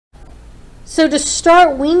So to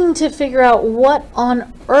start, we need to figure out what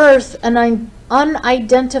on earth an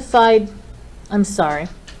undefined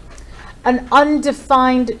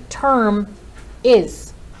term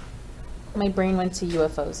is. My brain went to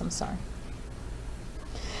UFOs, I'm sorry.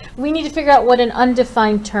 We need to figure out what an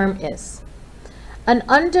undefined term is. An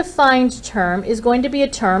undefined term is going to be a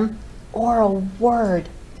term or a word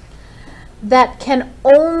that can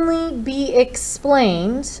only be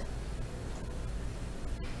explained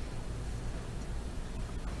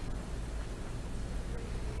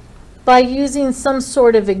by using some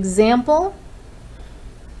sort of example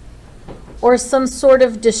or some sort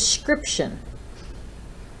of description,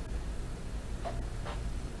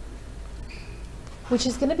 which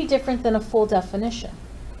is going to be different than a full definition.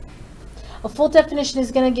 A full definition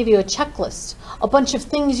is going to give you a checklist, a bunch of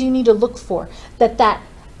things you need to look for that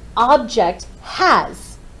object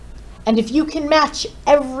has. And if you can match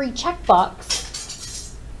every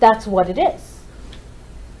checkbox, that's what it is.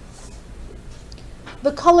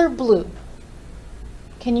 The color blue.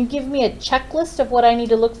 Can you give me a checklist of what I need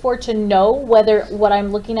to look for to know whether what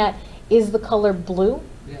I'm looking at is the color blue?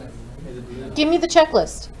 Yeah. Is it blue? Give me the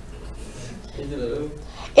checklist. Is it blue?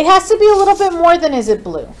 It has to be a little bit more than is it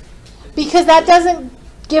blue, because that doesn't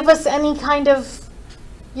give us any kind of,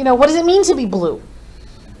 what does it mean to be blue?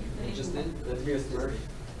 Let's be a Smurf.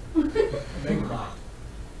 Megamind.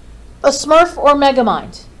 A Smurf or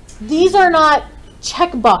Megamind. These are not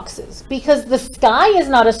check boxes, because the sky is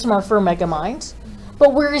not a Smurf or Megamind,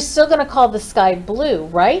 but we're still going to call the sky blue,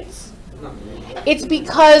 right? It's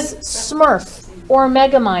because Smurf or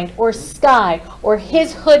Megamind or sky or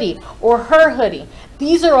his hoodie or her hoodie,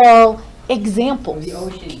 these are all examples.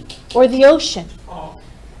 Or the ocean.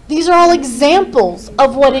 These are all examples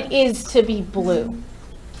of what it is to be blue.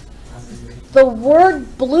 The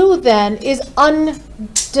word blue then is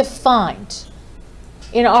undefined.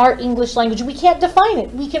 In our English language, we can't define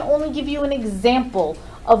it. We can only give you an example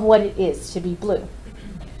of what it is to be blue.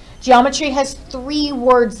 Geometry has 3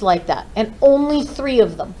 words like that, and only 3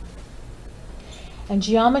 of them. And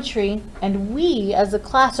geometry, and we as a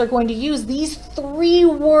class are going to use these 3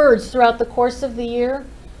 words throughout the course of the year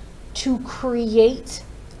to create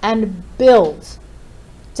and build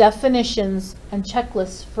definitions and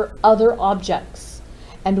checklists for other objects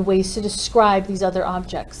and ways to describe these other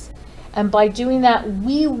objects. And by doing that,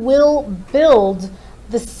 we will build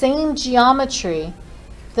the same geometry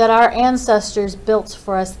that our ancestors built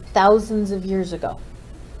for us thousands of years ago.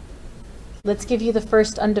 Let's give you the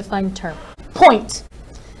first undefined term. Point.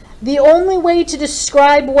 The only way to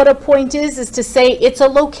describe what a point is to say it's a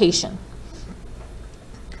location.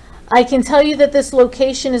 I can tell you that this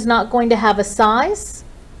location is not going to have a size,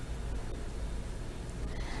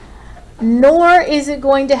 nor is it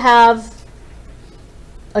going to have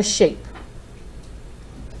a shape.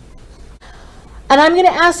 And I'm going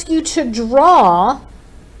to ask you to draw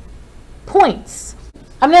points.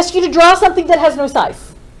 I'm going to ask you to draw something that has no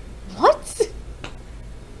size. What?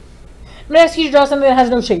 I'm going to ask you to draw something that has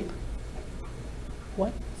no shape.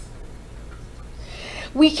 What?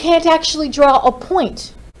 We can't actually draw a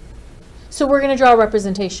point. So we're going to draw a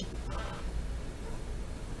representation.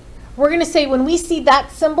 We're going to say when we see that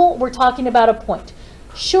symbol, we're talking about a point.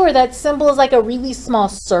 Sure, that symbol is like a really small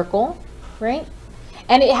circle, right?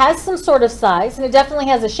 And it has some sort of size, and it definitely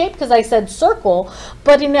has a shape because I said circle,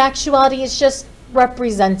 but in actuality, it's just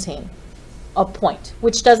representing a point,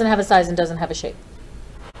 which doesn't have a size and doesn't have a shape.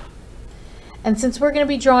 And since we're going to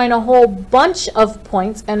be drawing a whole bunch of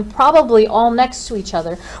points, and probably all next to each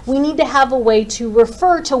other, we need to have a way to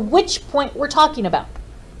refer to which point we're talking about.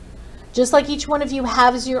 Just like each one of you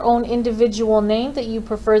has your own individual name that you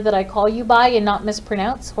prefer that I call you by and not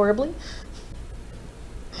mispronounce horribly.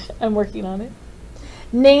 I'm working on it.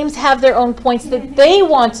 Names have their own points that they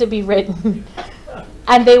want to be written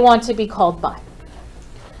and they want to be called by.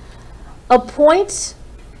 A point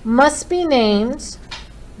must be named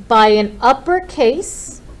by an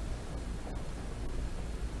uppercase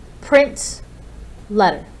print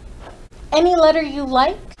letter. Any letter you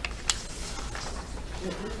like.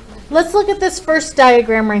 Let's look at this first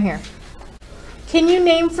diagram right here. Can you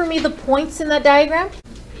name for me the points in that diagram?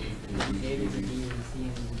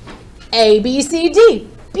 A, B, C, D.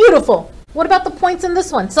 Beautiful. What about the points in this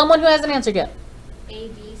one? Someone who hasn't answered yet. A,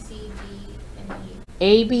 B, C, D, and E.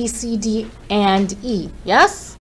 A, B, C, D, and E. Yes?